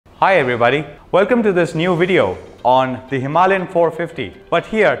Hi everybody, welcome to this new video on the Himalayan 450. But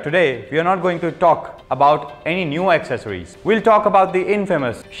here today we are not going to talk about any new accessories. We'll talk about the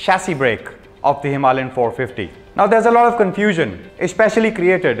infamous chassis brake of the Himalayan 450. Now there's a lot of confusion, especially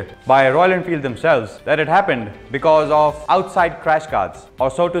created by Royal Enfield themselves, that it happened because of outside crash guards,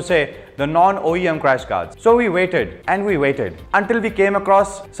 or so to say, the non-OEM crash guards. So we waited and we waited until we came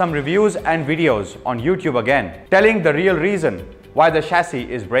across some reviews and videos on YouTube again, telling the real reason why the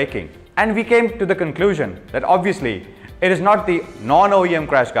chassis is braking. And we came to the conclusion that obviously it is not the non-OEM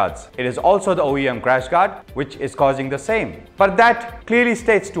crash guards, it is also the OEM crash guard which is causing the same. But that clearly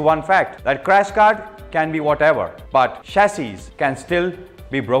states to one fact that crash guard can be whatever, but chassis can still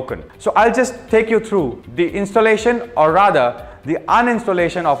be broken. So I'll just take you through the installation, or rather the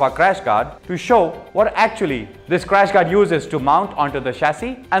uninstallation of our crash guard, to show what actually this crash guard uses to mount onto the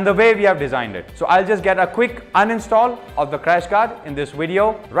chassis and the way we have designed it. So I'll just get a quick uninstall of the crash guard in this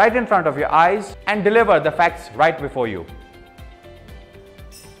video right in front of your eyes and deliver the facts right before you.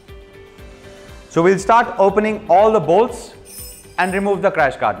 So we'll start opening all the bolts and remove the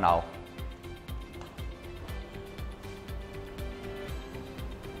crash guard now.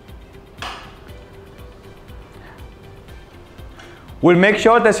 We'll make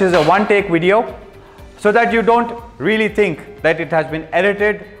sure this is a one-take video so that you don't really think that it has been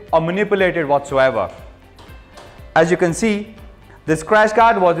edited or manipulated whatsoever. As you can see, this crash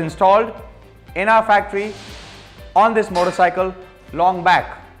guard was installed in our factory on this motorcycle long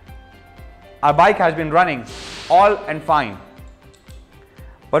back. Our bike has been running all and fine.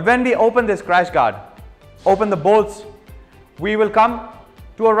 But when we open this crash guard, open the bolts, we will come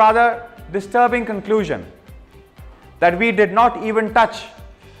to a rather disturbing conclusion that we did not even touch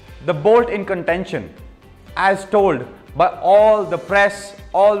the bolt in contention as told by all the press,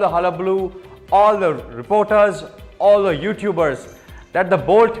 all the hullabaloo, all the reporters, all the YouTubers, that the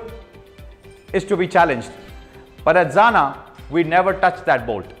bolt is to be challenged. But at Zana, we never touched that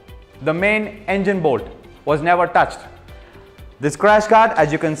bolt. The main engine bolt was never touched. This crash guard,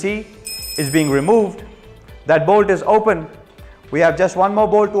 as you can see, is being removed. That bolt is open. We have just one more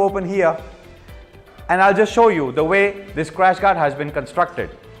bolt to open here. And I'll just show you the way this crash guard has been constructed.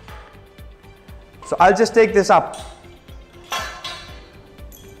 So I'll just take this up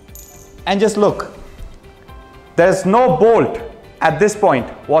and just look. There's no bolt at this point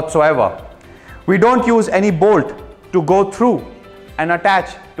whatsoever. We don't use any bolt to go through and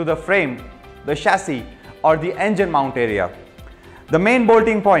attach to the frame, the chassis, or the engine mount area. The main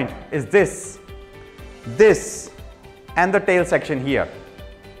bolting point is this, and the tail section here.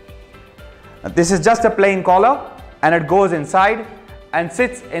 This is just a plain collar and it goes inside and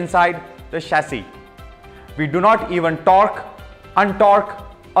sits inside the chassis. We do not even torque, untorque,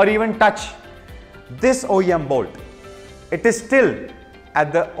 or even touch this OEM bolt. It is still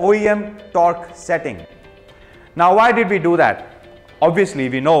at the OEM torque setting. Now why did we do that? Obviously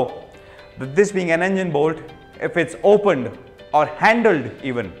we know that this being an engine bolt, if it's opened or handled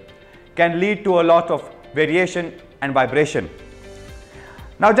even, can lead to a lot of variation and vibration.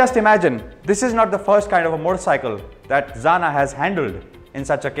 Now just imagine, this is not the first kind of a motorcycle that Zana has handled in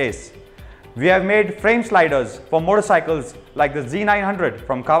such a case. We have made frame sliders for motorcycles like the Z900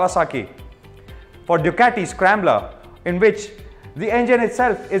 from Kawasaki, for Ducati Scrambler, in which the engine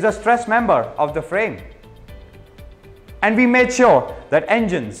itself is a stress member of the frame. And we made sure that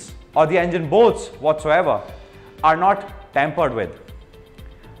engines or the engine bolts whatsoever are not tampered with.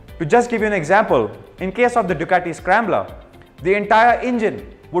 To just give you an example, in case of the Ducati Scrambler, the entire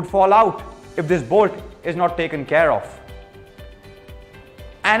engine would fall out if this bolt is not taken care of.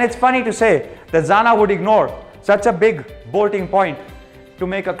 And it's funny to say that Zana would ignore such a big bolting point to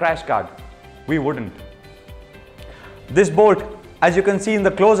make a crash guard. We wouldn't. This bolt, as you can see in the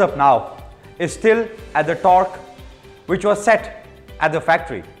close-up now, is still at the torque which was set at the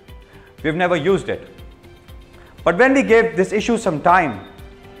factory. We've never used it. But when we gave this issue some time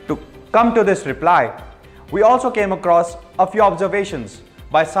to come to this reply, we also came across a few observations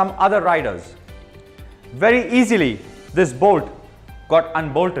by some other riders. Very easily, this bolt got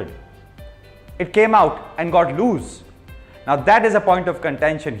unbolted. It came out and got loose. Now that is a point of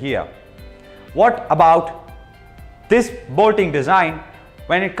contention here. What about this bolting design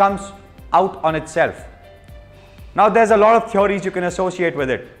when it comes out on itself? Now there's a lot of theories you can associate with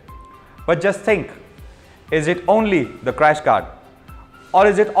it. But just think, is it only the crash guard? Or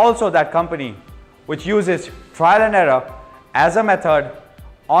is it also that company which uses trial and error as a method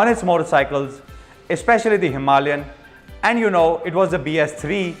on its motorcycles, especially the Himalayan, and you know it was the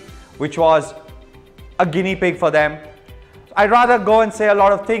BS3 which was a guinea pig for them. I'd rather go and say a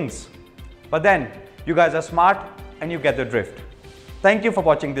lot of things, but then you guys are smart and you get the drift. Thank you for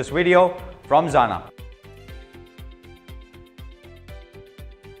watching this video from Zana.